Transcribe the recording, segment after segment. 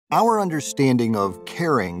Our understanding of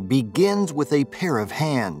caring begins with a pair of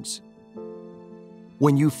hands.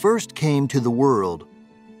 When you first came to the world,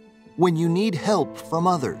 when you need help from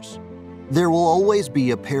others, there will always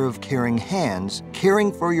be a pair of caring hands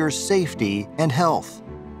caring for your safety and health.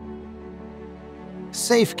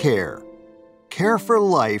 Safecare. Care for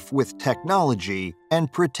life with technology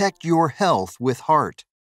and protect your health with heart.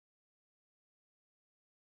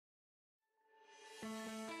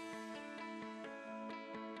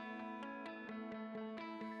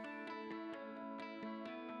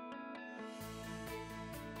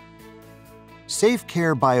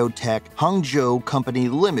 Safecare Biotech Hangzhou Company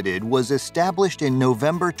Limited was established in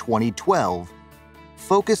November 2012,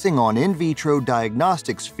 focusing on in-vitro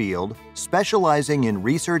diagnostics field, specializing in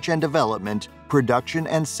research and development, production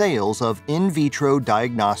and sales of in-vitro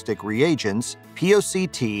diagnostic reagents,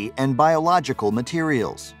 POCT, and biological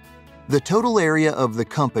materials. The total area of the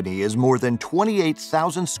company is more than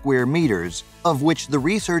 28,000 square meters, of which the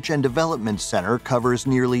Research and Development Center covers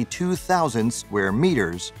nearly 2,000 square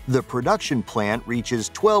meters, the production plant reaches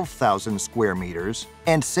 12,000 square meters,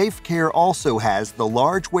 and Safecare also has the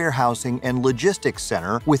large warehousing and logistics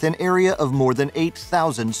center with an area of more than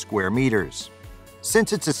 8,000 square meters.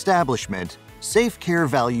 Since its establishment, Safecare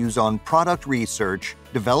values on product research,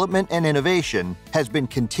 development, and innovation has been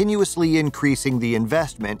continuously increasing the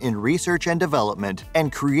investment in research and development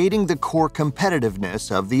and creating the core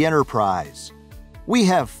competitiveness of the enterprise. We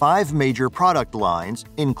have 5 major product lines,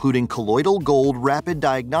 including colloidal gold rapid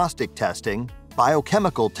diagnostic testing,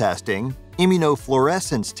 biochemical testing,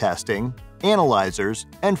 immunofluorescence testing, analyzers,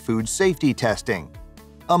 and food safety testing.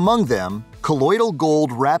 Among them, colloidal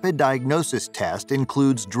gold rapid diagnosis test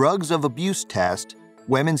includes drugs of abuse test,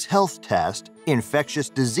 women's health test, infectious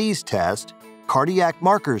disease test, cardiac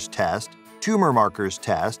markers test, tumor markers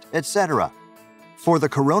test, etc. For the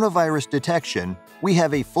coronavirus detection, we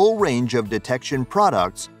have a full range of detection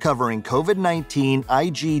products covering COVID-19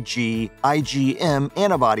 IgG/IgM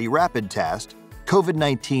antibody rapid test,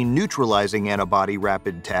 COVID-19 neutralizing antibody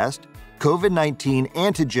rapid test, COVID-19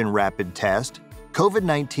 antigen rapid test,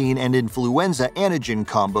 COVID-19 and influenza antigen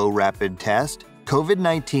combo rapid test,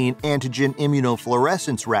 COVID-19 antigen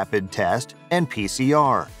immunofluorescence rapid test, and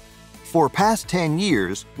PCR. For past 10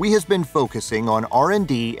 years, we have been focusing on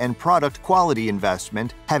R&D and product quality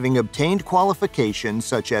investment, having obtained qualifications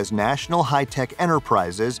such as national high-tech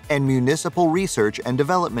enterprises and municipal research and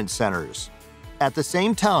development centers. At the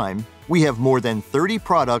same time, we have more than 30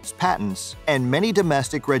 products patents and many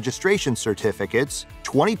domestic registration certificates,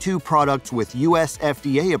 22 products with US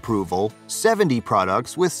FDA approval, 70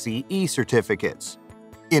 products with CE certificates.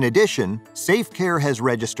 In addition, Safecare has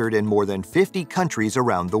registered in more than 50 countries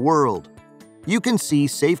around the world. You can see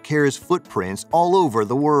Safecare's footprints all over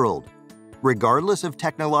the world. Regardless of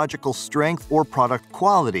technological strength or product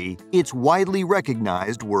quality, it's widely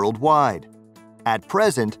recognized worldwide. At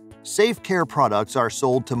present, Safecare products are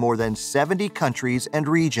sold to more than 70 countries and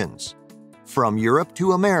regions. From Europe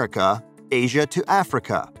to America, Asia to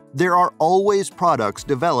Africa, there are always products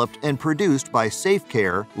developed and produced by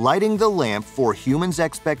Safecare lighting the lamp for humans'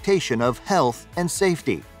 expectation of health and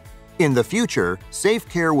safety. In the future,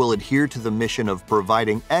 Safecare will adhere to the mission of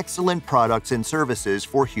providing excellent products and services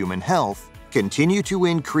for human health, continue to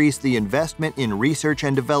increase the investment in research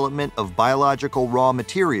and development of biological raw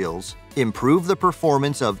materials, improve the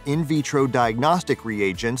performance of in vitro diagnostic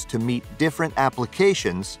reagents to meet different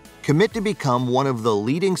applications, commit to become one of the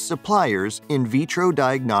leading suppliers in vitro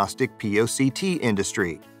diagnostic POCT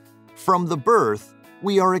industry. From the birth,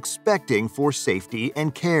 we are expecting for safety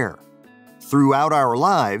and care. Throughout our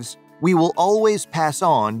lives, we will always pass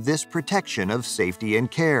on this protection of safety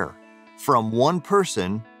and care, from one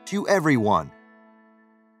person to everyone.